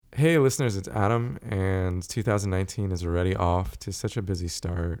Hey listeners, it's Adam, and 2019 is already off to such a busy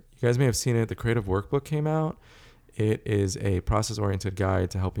start. You guys may have seen it. The Creative Workbook came out. It is a process-oriented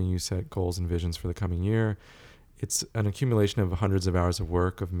guide to helping you set goals and visions for the coming year. It's an accumulation of hundreds of hours of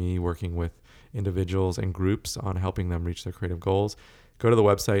work of me working with individuals and groups on helping them reach their creative goals. Go to the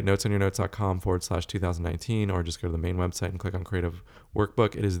website, notesonyournotes.com/2019, or just go to the main website and click on Creative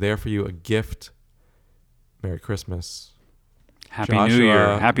Workbook. It is there for you, a gift. Merry Christmas. Happy New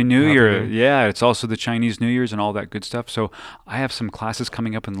Year. Happy New Year. Yeah, it's also the Chinese New Year's and all that good stuff. So I have some classes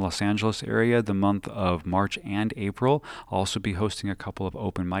coming up in the Los Angeles area the month of March and April. I'll also be hosting a couple of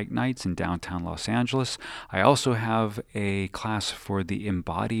open mic nights in downtown Los Angeles. I also have a class for the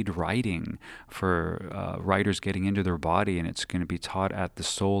embodied writing for writers getting into their body, and it's going to be taught at the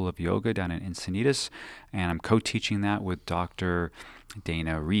Soul of Yoga down in Encinitas. And I'm co-teaching that with Dr.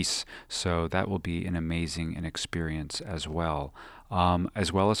 Dana Reese. So that will be an amazing experience as well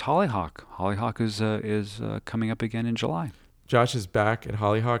as Hollyhock. Hollyhock is coming up again in July. Josh is back at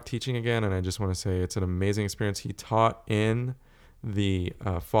Hollyhock teaching again, and I just want to say it's an amazing experience. He taught in the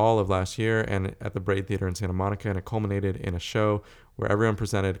fall of last year and at the Braid Theater in Santa Monica, and it culminated in a show where everyone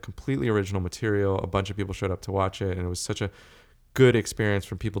presented completely original material. A bunch of people showed up to watch it, and it was such a good experience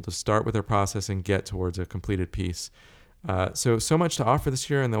for people to start with their process and get towards a completed piece. So much to offer this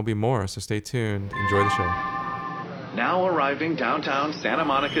year, and there'll be more, so stay tuned. Enjoy the show. Now arriving downtown Santa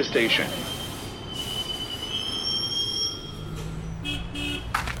Monica Station.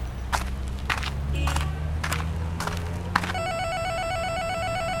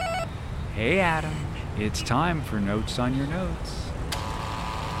 Hey Adam, it's time for Notes on Your Notes.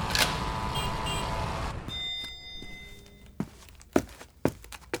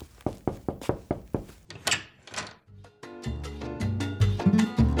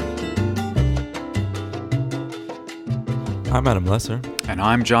 I'm Adam Lesser. And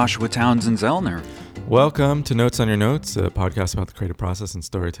I'm Joshua Townsend Zellner. Welcome to Notes on Your Notes, a podcast about the creative process and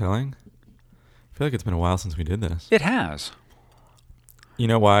storytelling. I feel like it's been a while since we did this. It has. You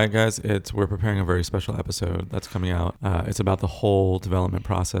know why, guys? We're preparing a very special episode that's coming out. It's about the whole development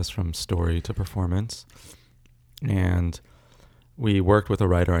process from story to performance. And we worked with a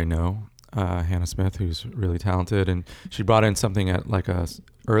writer I know, Hannah Smith, who's really talented, and she brought in something at like a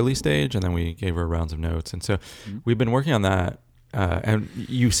early stage, and then we gave her rounds of notes. And so we've been working on that, and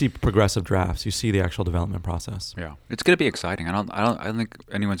you see progressive drafts. You see the actual development process. Yeah, it's going to be exciting. I don't think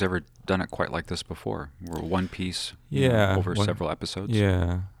anyone's ever done it quite like this before. We're one piece, over several episodes.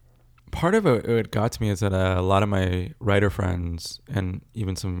 Yeah. Part of it got to me is that a lot of my writer friends, and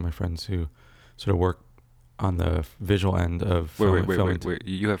even some of my friends who sort of work on the visual end of wait.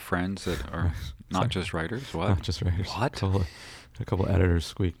 You have friends that are not just writers? What? Not just writers. What? A couple editors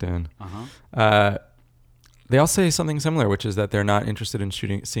squeaked in. They all say something similar, which is that they're not interested in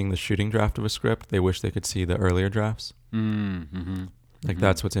seeing the shooting draft of a script. They wish they could see the earlier drafts.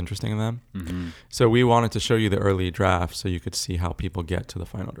 That's what's interesting in them. Mm-hmm. So we wanted to show you the early draft so you could see how people get to the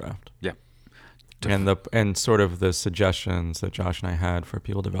final draft. Yeah. And sort of the suggestions that Josh and I had for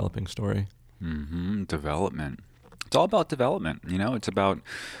people developing story. Mm-hmm. Development. It's all about development. It's about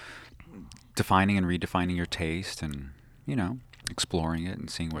defining and redefining your taste and, exploring it and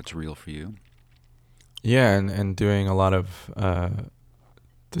seeing what's real for you. Yeah, and doing a lot of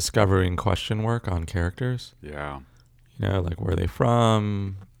discovering question work on characters. Yeah. Like where are they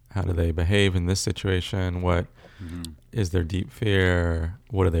from? How do they behave in this situation? What is their deep fear?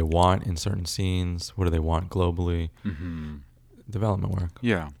 What do they want in certain scenes? What do they want globally? Mm-hmm. Development work.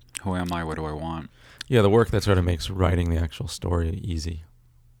 Yeah. Who am I? What do I want? Yeah, the work that sort of makes writing the actual story easy.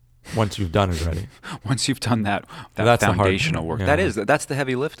 Once you've done it already. Once you've done that foundational work. Yeah. That's the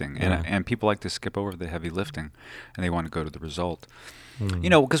heavy lifting. And people like to skip over the heavy lifting and they want to go to the result.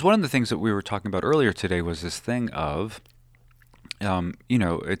 Because one of the things that we were talking about earlier today was this thing of,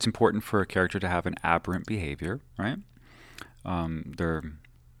 it's important for a character to have an aberrant behavior, right? They're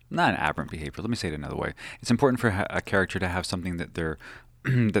not an aberrant behavior. Let me say it another way. It's important for a character to have something that they're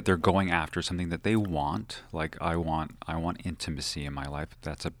going after, something that they want. Like I want intimacy in my life.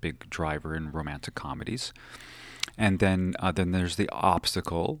 That's a big driver in romantic comedies. And then there's the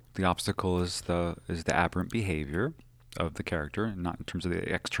obstacle. The obstacle is the aberrant behavior of the character, not in terms of the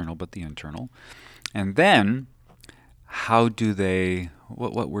external but the internal. And then how do they?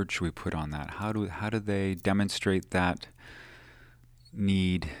 What word should we put on that? How do they demonstrate that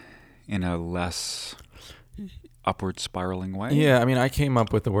need in a less upward spiraling way? Yeah, I mean, I came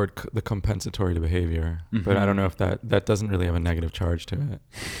up with the word the compensatory to behavior, but I don't know if that doesn't really have a negative charge to it.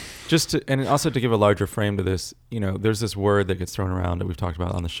 And also to give a larger frame to this, there's this word that gets thrown around that we've talked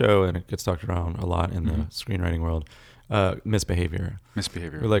about on the show, and it gets talked around a lot in the screenwriting world, misbehavior.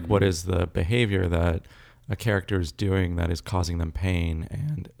 Misbehavior. Or like, what is the behavior that a character is doing that is causing them pain,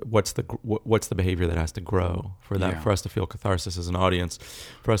 and what's the behavior that has to grow for that, for us to feel catharsis as an audience,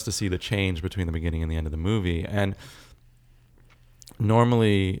 for us to see the change between the beginning and the end of the movie. And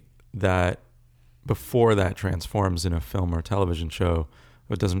normally that before that transforms in a film or television show,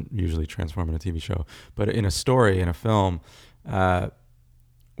 it doesn't usually transform in a TV show, but in a story, in a film,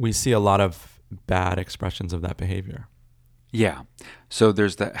 we see a lot of bad expressions of that behavior. Yeah. So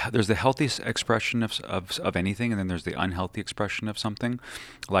there's the healthy expression of anything, and then there's the unhealthy expression of something.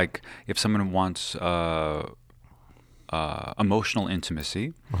 Like if someone wants emotional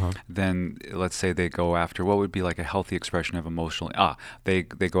intimacy, then let's say they go after what would be like a healthy expression of emotional. They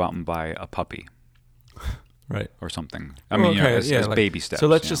go out and buy a puppy. Right. Or something. I mean, as like, baby steps. So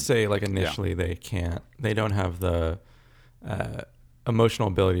let's just say, like, initially they don't have the emotional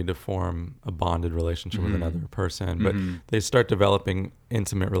ability to form a bonded relationship with another person, but they start developing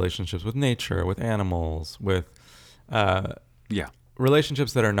intimate relationships with nature, with animals, with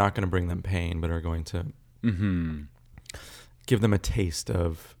relationships that are not going to bring them pain, but are going to give them a taste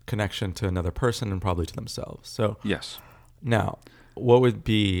of connection to another person and probably to themselves. So yes. Now, what would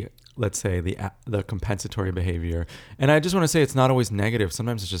be, let's say, the compensatory behavior? And I just want to say it's not always negative.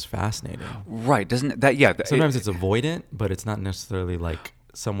 Sometimes it's just fascinating. Right. Doesn't that, yeah. Sometimes it's avoidant, but it's not necessarily like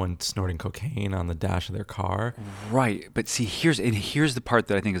someone snorting cocaine on the dash of their car. Right. But see, here's the part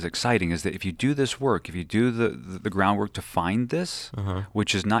that I think is exciting, is that if you do this work, if you do the groundwork to find this,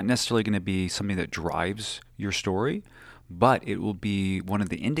 which is not necessarily going to be something that drives your story, but it will be one of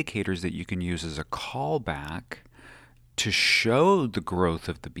the indicators that you can use as a callback to show the growth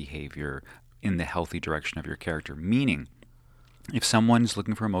of the behavior in the healthy direction of your character. Meaning, if someone's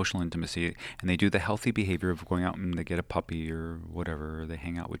looking for emotional intimacy and they do the healthy behavior of going out and they get a puppy or whatever, or they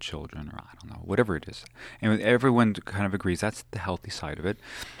hang out with children, or I don't know, whatever it is, and everyone kind of agrees that's the healthy side of it.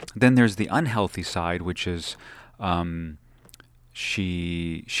 Then there's the unhealthy side, which is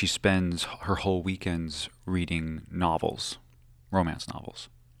she spends her whole weekends reading novels, romance novels.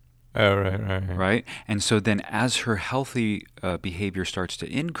 Oh, right. Right? And so then as her healthy behavior starts to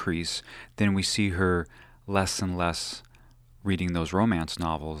increase, then we see her less and less reading those romance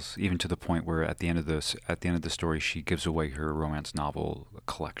novels, even to the point where at the end of the story, she gives away her romance novel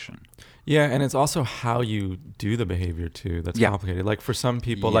collection. Yeah, and it's also how you do the behavior too that's complicated. Like for some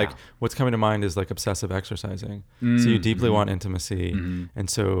people, like what's coming to mind is like obsessive exercising. So you deeply want intimacy,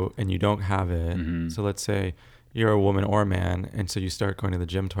 and you don't have it. So let's say you're a woman or a man, and so you start going to the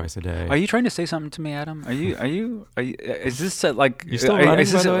gym twice a day. Are you trying to say something to me, Adam? Are you is this like... You're still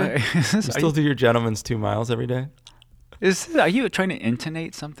running, by the way? You still do your gentleman's 2 miles every day? Are you trying to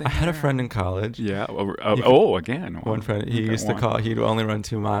intonate something? I had a friend in college. Yeah. Again. One friend. He used to call... He'd only run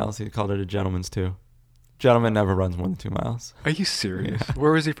 2 miles. He called it a gentleman's 2. Gentleman never runs more than 2 miles. Are you serious? Yeah.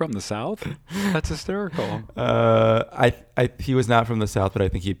 Where was he from? The South? That's hysterical. He was not from the South, but I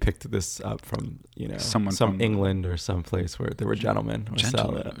think he picked this up from some from England or some place where there were gentlemen.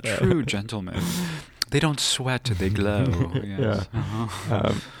 True gentlemen. They don't sweat; they glow. Yes.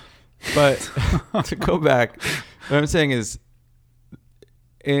 Yeah. But to go back, what I'm saying is,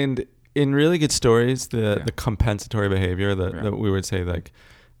 in really good stories, the compensatory behavior that we would say, like,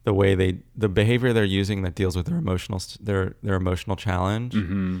 the behavior they're using that deals with their emotional challenge,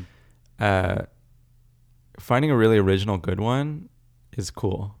 finding a really original good one is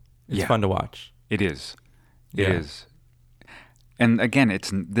cool. It's fun to watch. It is. It is. And again,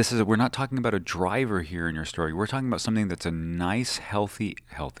 we're not talking about a driver here in your story. We're talking about something that's a nice, healthy.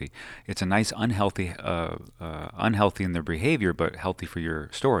 It's a nice, unhealthy in their behavior, but healthy for your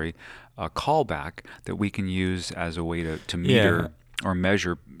story. A callback that we can use as a way to meter or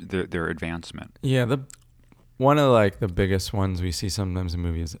measure their advancement. Yeah, one of the biggest ones we see sometimes in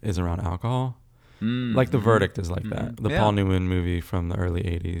movies is around alcohol. Like The Verdict is like that. The Paul Newman movie from the early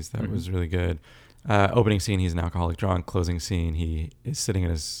 80s that was really good. Opening scene, he's an alcoholic drunk. Closing scene, he is sitting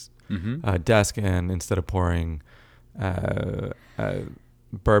at his desk, and instead of pouring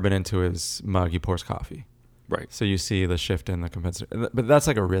bourbon into his mug, he pours coffee. Right. So you see the shift in the compensatory. But that's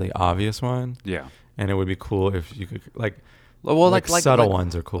like a really obvious one. Yeah. And it would be cool if you could subtle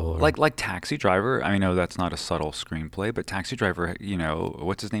ones are cool. Like Taxi Driver. I know that's not a subtle screenplay, but Taxi Driver,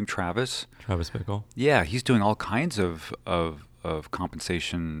 what's his name? Travis Bickle. Yeah, he's doing all kinds of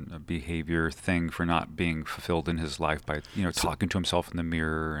compensation behavior thing for not being fulfilled in his life by talking to himself in the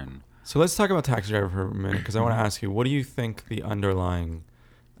mirror. And so let's talk about Taxi Driver for a minute, because I want to ask you, what do you think the underlying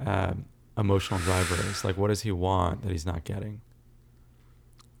emotional driver is? Like, what does he want that he's not getting?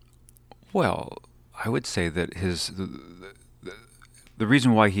 Well, I would say that the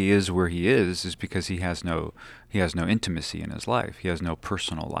reason why he is where he is because he has no He has no intimacy in his life. He has no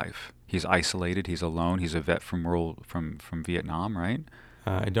personal life. He's isolated. He's alone. He's a vet from Vietnam, right?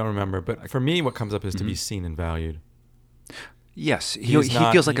 I don't remember, but for me, what comes up is to be seen and valued. Yes, he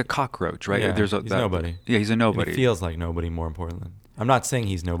feels like a cockroach, right? Yeah, he's nobody. Yeah, he's a nobody. And he feels like nobody, more importantly. I'm not saying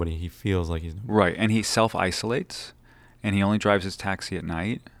he's nobody. He feels like he's nobody. Right, and he self-isolates, and he only drives his taxi at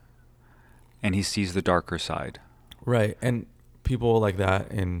night, and he sees the darker side. Right, and people like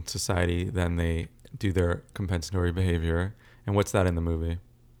that in society, then they do their compensatory behavior. And what's that in the movie?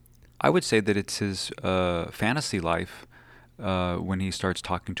 I would say that it's his fantasy life when he starts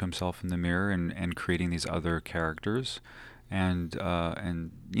talking to himself in the mirror and creating these other characters, and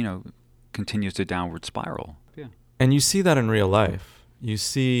continues to downward spiral. Yeah. And you see that in real life. You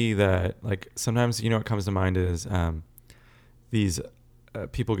see that, like, sometimes, what comes to mind is these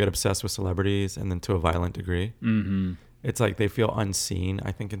people get obsessed with celebrities, and then to a violent degree. Mm-hmm. It's like they feel unseen,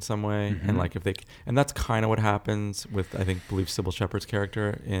 I think, in some way. Mm-hmm. And like and that's kind of what happens with, I believe Sybil Shepherd's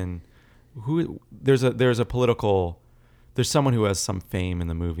character in there's someone who has some fame in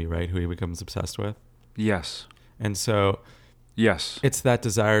the movie, right? Who he becomes obsessed with. Yes. And so yes, it's that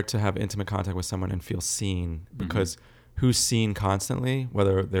desire to have intimate contact with someone and feel seen, because who's seen constantly,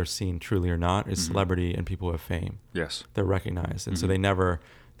 whether they're seen truly or not, is celebrity and people who have fame. Yes. They're recognized. And so they're never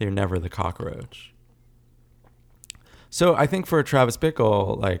the cockroach. So I think for Travis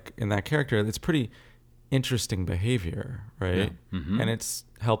Bickle, like in that character, it's pretty interesting behavior, right? Yeah. Mm-hmm. And it's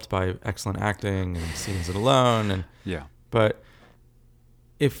helped by excellent acting and scenes it alone. Yeah. But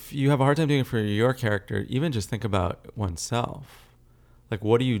if you have a hard time doing it for your character, even just think about oneself. Like,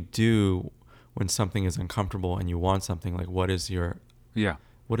 what do you do when something is uncomfortable and you want something? Like, what is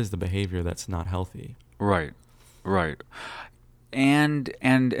the behavior that's not healthy? Right. And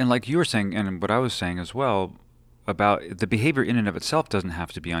like you were saying, and what I was saying as well, about the behavior in and of itself doesn't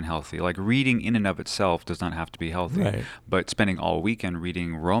have to be unhealthy. Like, reading in and of itself does not have to be healthy. Right. But spending all weekend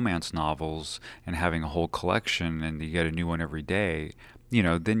reading romance novels and having a whole collection, and you get a new one every day,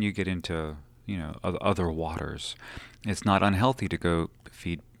 then you get into, other waters. It's not unhealthy to go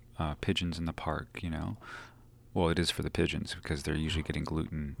feed pigeons in the park, Well, it is for the pigeons, because they're usually getting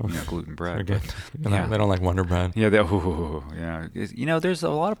gluten bread. They don't like Wonder Bread. Yeah, there's a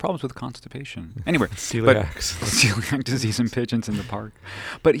lot of problems with constipation. Anyway, celiac disease in pigeons in the park.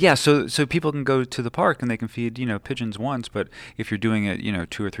 But yeah, so people can go to the park and they can feed pigeons once, but if you're doing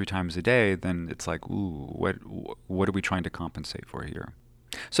it 2 or 3 times a day, then it's like, ooh, what are we trying to compensate for here?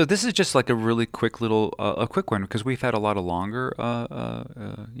 So this is just like a really quick little, a quick one, because we've had a lot of longer,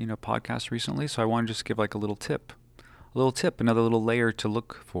 podcasts recently. So I want to just give like a little tip, another little layer to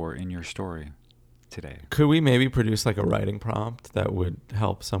look for in your story today. Could we maybe produce like a writing prompt that would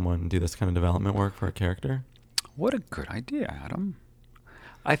help someone do this kind of development work for a character? What a good idea, Adam.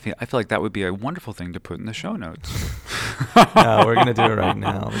 I feel like that would be a wonderful thing to put in the show notes. No, we're gonna do it right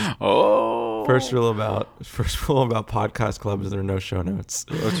now. Oh. First rule about podcast clubs: there are no show notes.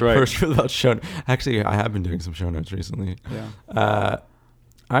 That's right. First rule about Actually, I have been doing some show notes recently. Yeah.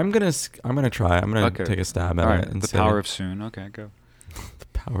 I'm gonna try. I'm gonna take a stab at it. And the power of soon. Okay, go. The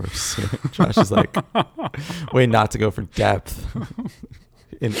power of soon. Josh is like, way not to go for depth.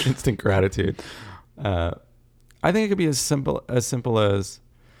 In instant gratitude. I think it could be as simple as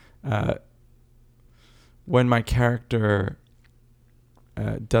when my character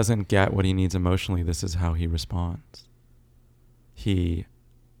doesn't get what he needs emotionally, this is how he responds. And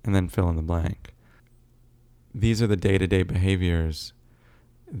then fill in the blank. These are the day-to-day behaviors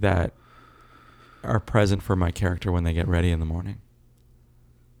that are present for my character when they get ready in the morning.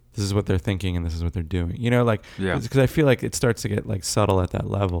 This is what they're thinking and this is what they're doing. Because I feel like it starts to get like subtle at that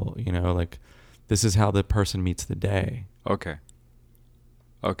level, like this is how the person meets the day. Okay.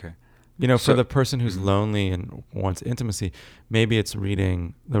 For the person who's lonely and wants intimacy, maybe it's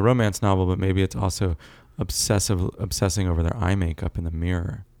reading the romance novel, but maybe it's also obsessing over their eye makeup in the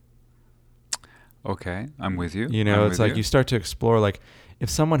mirror. Okay, I'm with you. It's like you start to explore, like, if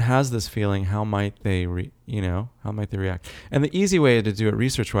someone has this feeling, how might they react? And the easy way to do it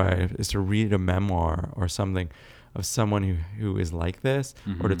research-wise is to read a memoir or something of someone who is like this,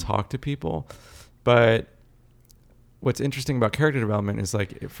 or to talk to people. But what's interesting about character development is,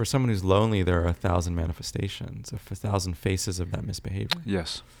 like, for someone who's lonely, there are 1,000 manifestations, 1,000 faces of that misbehavior.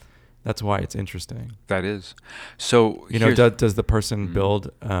 Yes. That's why it's interesting. That is. So, does the person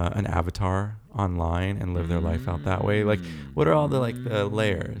build an avatar online and live their life out that way? Like, what are all the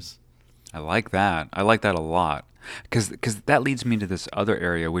layers? I like that. I like that a lot. Because that leads me to this other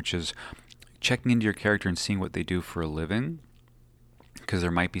area, which is checking into your character and seeing what they do for a living, because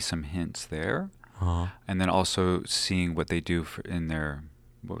there might be some hints there. Uh-huh. And then also seeing what they do in their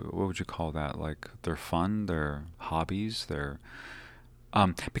what would you call that? Like their fun, their hobbies, their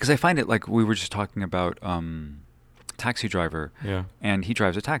because I find it like we were just talking about taxi driver, and he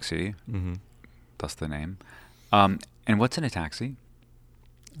drives a taxi, thus the name. And what's in a taxi?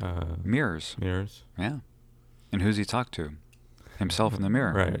 Mirrors. Yeah. And who's he talk to? Himself in the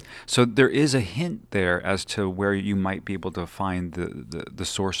mirror. Right. So there is a hint there as to where you might be able to find the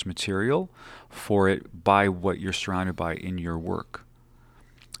source material for it by what you're surrounded by in your work.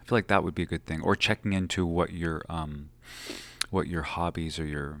 I feel like that would be a good thing. Or checking into what your hobbies or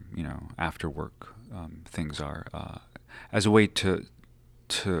your after work things are, as a way to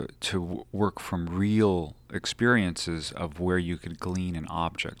work from real experiences of where you could glean an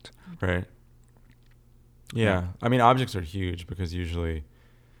object. Right. Yeah. I mean, objects are huge because usually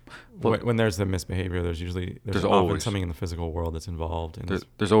when there's the misbehavior, there's often always something in the physical world that's involved.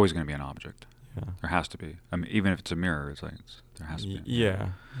 There's always going to be an object. Yeah. There has to be. I mean, even if it's a mirror, there has to be.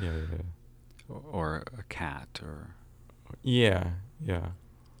 Yeah. Or a cat or. Yeah.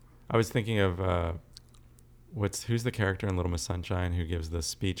 I was thinking of who's the character in Little Miss Sunshine who gives the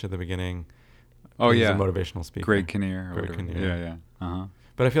speech at the beginning? Oh, He's a motivational speaker. Greg Kinnear. Greg Kinnear. Yeah. Uh-huh.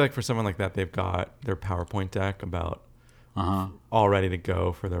 But I feel like for someone like that, they've got their PowerPoint deck about all ready to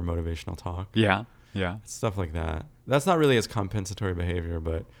go for their motivational talk. Yeah. Stuff like that. That's not really his compensatory behavior,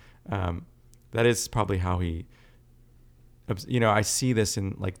 but that is probably how he. I see this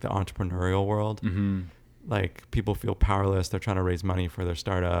in like the entrepreneurial world. Mm-hmm. Like people feel powerless. They're trying to raise money for their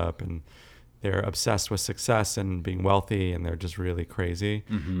startup, and they're obsessed with success and being wealthy, and they're just really crazy.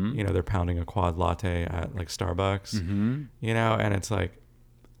 Mm-hmm. They're pounding a quad latte at like Starbucks. Mm-hmm. And it's like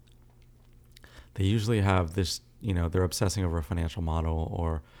they usually have this. They're obsessing over a financial model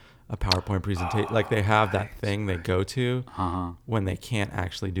or a PowerPoint presentation. Like they have that thing they go to when they can't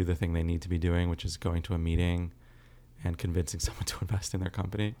actually do the thing they need to be doing, which is going to a meeting and convincing someone to invest in their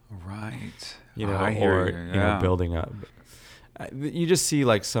company. Right. Building up. You just see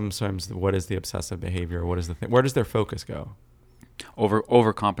like sometimes what is the obsessive behavior? What is the thing? Where does their focus go?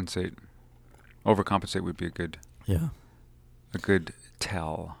 Overcompensate. Overcompensate would be a good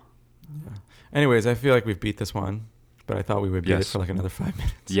tell. Yeah. Anyways, I feel like we've beat this one, but I thought we would beat it for like another 5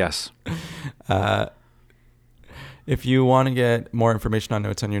 minutes. Yes. If you want to get more information on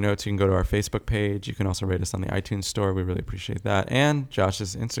Notes on Your Notes, you can go to our Facebook page. You can also rate us on the iTunes store. We really appreciate that. And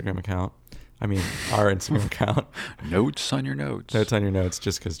Josh's Instagram account. Our Instagram account. Notes on Your Notes. Notes on Your Notes,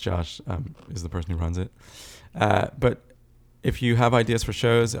 just because Josh is the person who runs it. But if you have ideas for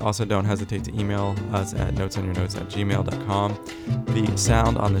shows, also don't hesitate to email us at notesonyournotes@gmail.com. The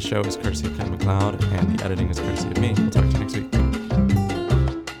sound on the show is courtesy of Ken McLeod, and the editing is courtesy of me. We'll talk to you next week.